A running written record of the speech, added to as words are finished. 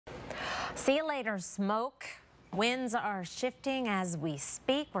See you later, smoke. Winds are shifting as we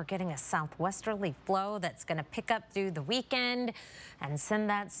speak. We're getting a southwesterly flow that's going to pick up through the weekend and send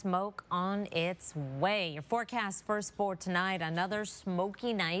that smoke on its way. Your forecast first for tonight, another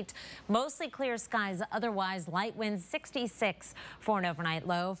smoky night. Mostly clear skies, otherwise light winds, 66 for an overnight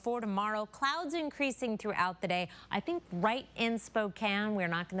low. For tomorrow, clouds increasing throughout the day. I think right in Spokane, we're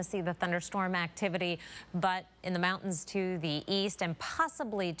not going to see the thunderstorm activity, but in the mountains to the east and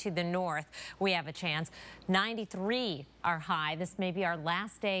possibly to the north, we have a chance. 93 our high. This may be our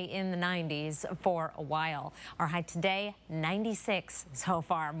last day in the 90s for a while. Our high today, 96 so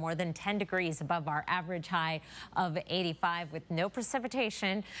far, more than 10 degrees above our average high of 85 with no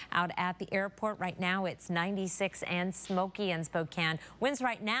precipitation out at the airport. Right now it's 96 and smoky in Spokane. Winds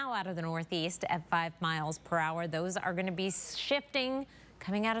right now out of the northeast at 5 miles per hour. Those are going to be shifting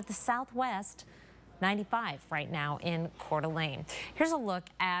coming out of the southwest. 95 right now in Coeur d'Alene. Here's a look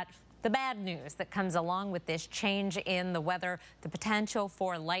at the bad news that comes along with this change in the weather, the potential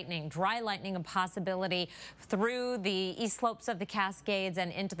for lightning, dry lightning, a possibility through the east slopes of the Cascades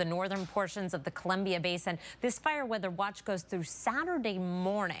and into the northern portions of the Columbia Basin. This fire weather watch goes through Saturday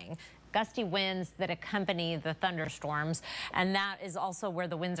morning. Gusty winds that accompany the thunderstorms, and that is also where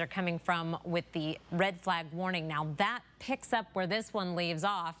the winds are coming from with the red flag warning. Now that picks up where this one leaves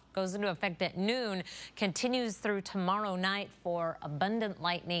off, goes into effect at noon, continues through tomorrow night for abundant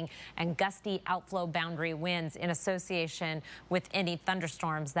lightning and gusty outflow boundary winds in association with any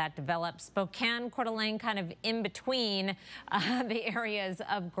thunderstorms that develop. Spokane, Coeur d'Alene kind of in between the areas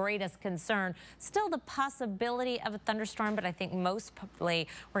of greatest concern. Still the possibility of a thunderstorm, but I think most probably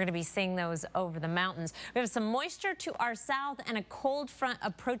we're going to be seeing those over the mountains. We have some moisture to our south and a cold front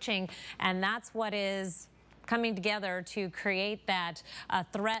approaching, and that's what is coming together to create that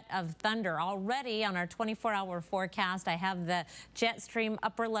threat of thunder. Already on our 24-hour forecast, I have the jet stream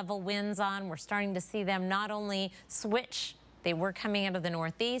upper level winds on. We're starting to see them not only switch. They were coming out of the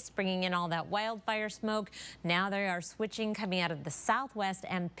northeast, bringing in all that wildfire smoke. Now they are switching, coming out of the southwest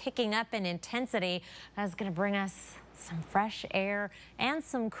and picking up in intensity. That's going to bring us some fresh air and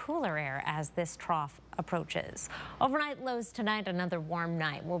some cooler air as this trough approaches. Overnight lows tonight, another warm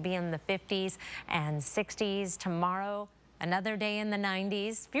night. We'll be in the 50s and 60s tomorrow. Another day in the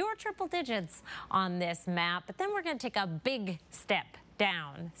 90s, fewer triple digits on this map, but then we're going to take a big step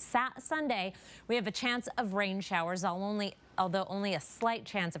down. Sunday, we have a chance of rain showers, although only a slight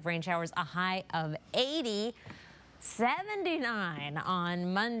chance of rain showers, a high of 80. 79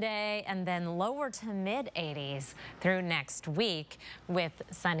 on Monday, and then lower to mid 80s through next week with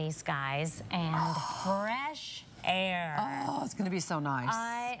sunny skies and fresh air. Oh, it's going to be so nice.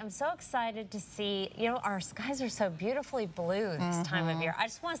 I am so excited to see, you know, our skies are so beautifully blue this time of year. I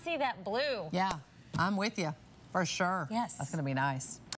just want to see that blue. Yeah, I'm with you for sure. Yes. That's going to be nice.